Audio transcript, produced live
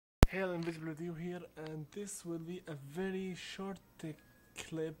Hail Invisible with you here, and this will be a very short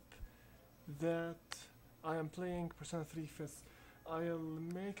clip that I am playing Persona 3 FES. I'll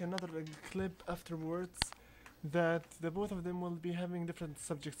make another clip afterwards that the both of them will be having different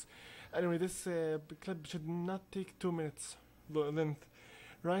subjects. Anyway, this clip should not take 2 minutes length.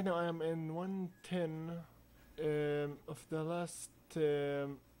 Right now I am in 110 of the last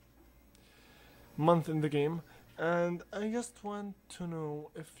month in the game. And I just want to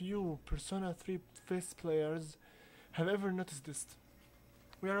know if you Persona 3 FES players have ever noticed this.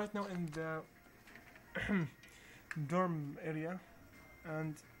 We are right now in the dorm area,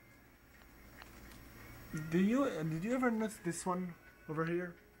 and did you ever notice this one over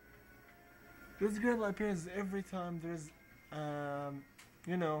here? This girl appears every time there's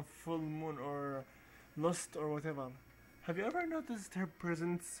full moon or lost or whatever. Have you ever noticed her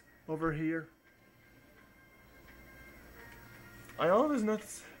presence over here? I always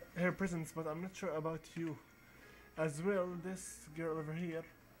notice her presence, but I'm not sure about you. As well, this girl over here.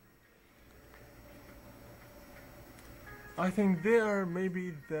 I think they are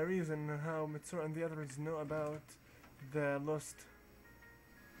maybe the reason how Mitsuru and the others know about the Lost.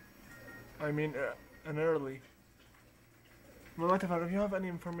 I mean, an early. Well, whatever, if you have any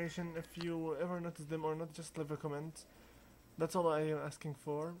information, if you ever notice them or not, just leave a comment. That's all I am asking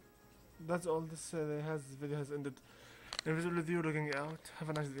for. That's all this video has ended. Invisible with you looking out. Have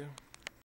a nice day.